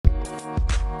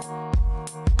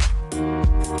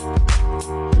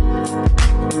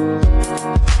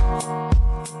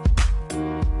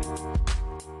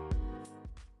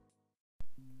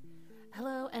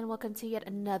welcome to yet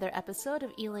another episode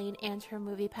of Elaine and Her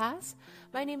Movie Pass.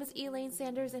 My name is Elaine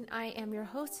Sanders and I am your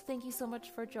host. Thank you so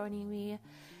much for joining me.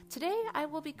 Today I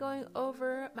will be going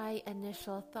over my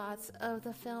initial thoughts of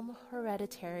the film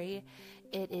Hereditary.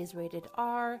 It is rated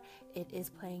R, it is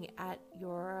playing at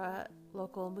your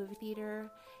local movie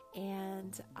theater,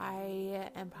 and I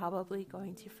am probably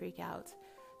going to freak out.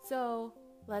 So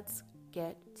let's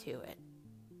get to it.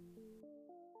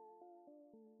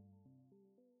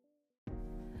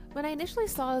 When I initially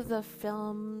saw the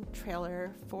film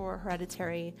trailer for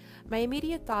Hereditary, my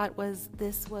immediate thought was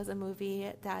this was a movie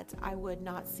that I would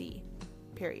not see,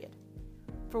 period.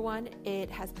 For one, it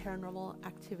has paranormal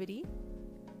activity.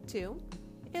 2,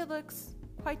 it looks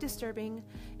quite disturbing.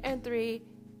 And 3,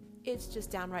 it's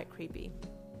just downright creepy.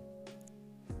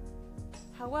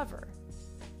 However,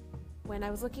 when I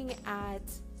was looking at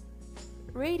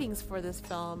ratings for this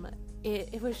film,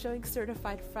 it was showing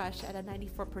certified fresh at a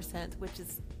 94%, which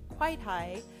is quite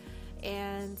high.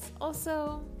 And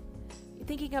also,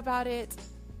 thinking about it,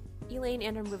 Elaine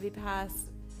and Her Movie Pass,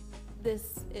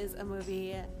 this is a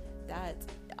movie that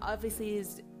obviously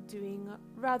is doing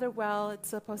rather well. It's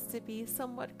supposed to be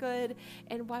somewhat good,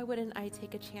 and why wouldn't I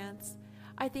take a chance?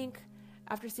 I think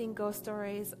after seeing Ghost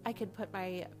Stories, I could put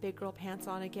my big girl pants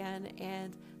on again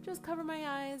and just cover my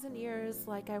eyes and ears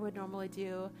like I would normally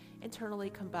do,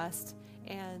 internally combust,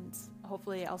 and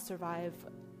hopefully I'll survive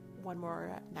one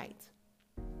more night.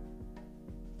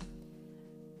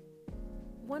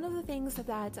 One of the things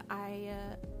that I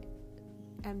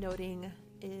am noting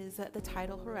is the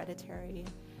title Hereditary.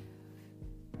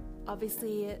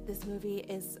 Obviously, this movie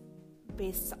is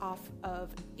based off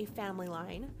of a family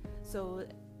line. So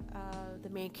the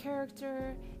main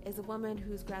character is a woman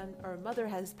whose mother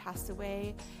has passed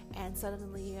away, and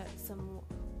suddenly some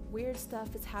weird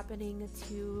stuff is happening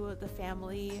to the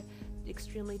family,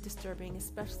 extremely disturbing,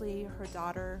 especially her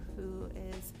daughter, who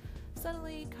is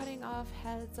suddenly cutting off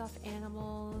heads off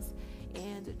animals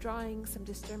and drawing some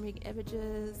disturbing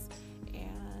images,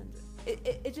 and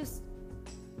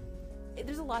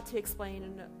there's a lot to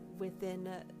explain within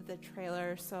the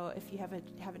trailer, so if you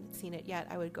haven't seen it yet,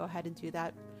 I would go ahead and do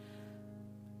that.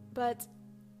 But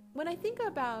when I think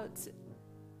about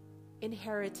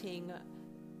inheriting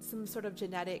some sort of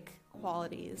genetic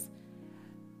qualities,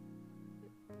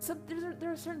 so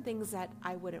there are certain things that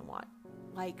I wouldn't want.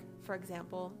 Like, for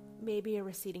example, maybe a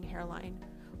receding hairline,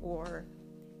 or,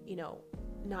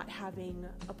 not having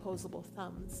opposable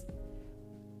thumbs.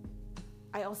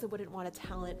 I also wouldn't want a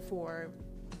talent for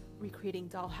recreating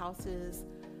dollhouses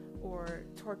or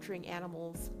torturing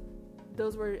animals.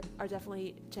 Those are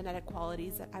definitely genetic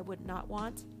qualities that I would not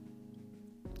want.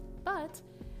 But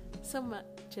some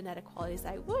genetic qualities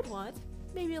I would want,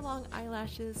 maybe long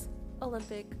eyelashes,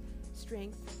 Olympic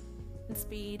strength and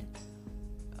speed.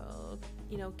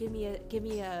 Give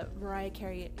me a Mariah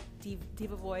Carey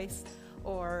diva voice,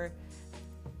 or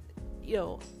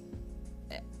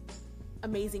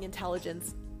amazing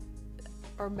intelligence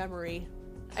or memory.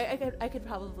 I could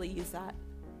probably use that.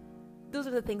 Those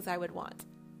are the things I would want.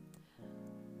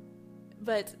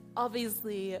 But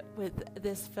obviously, with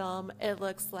this film, it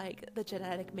looks like the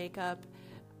genetic makeup,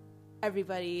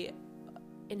 everybody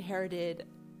inherited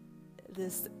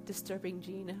this disturbing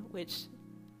gene, which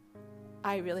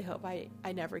I really hope I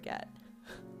never get.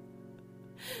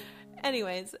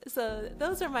 Anyways, so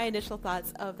those are my initial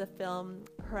thoughts of the film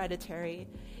Hereditary.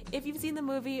 If you've seen the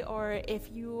movie, or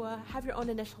if you have your own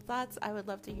initial thoughts, I would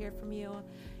love to hear from you.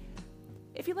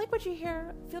 If you like what you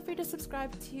hear, feel free to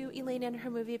subscribe to Elaine and Her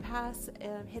Movie Pass,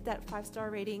 hit that 5-star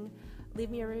rating, leave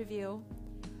me a review.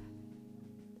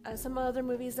 Some other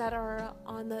movies that are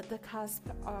on the cusp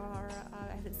are,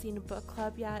 I haven't seen Book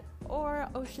Club yet, or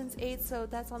Ocean's 8, so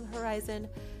that's on the horizon.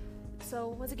 So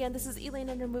once again, this is Elaine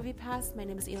and Her Movie Pass. My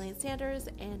name is Elaine Sanders,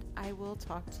 and I will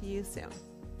talk to you soon.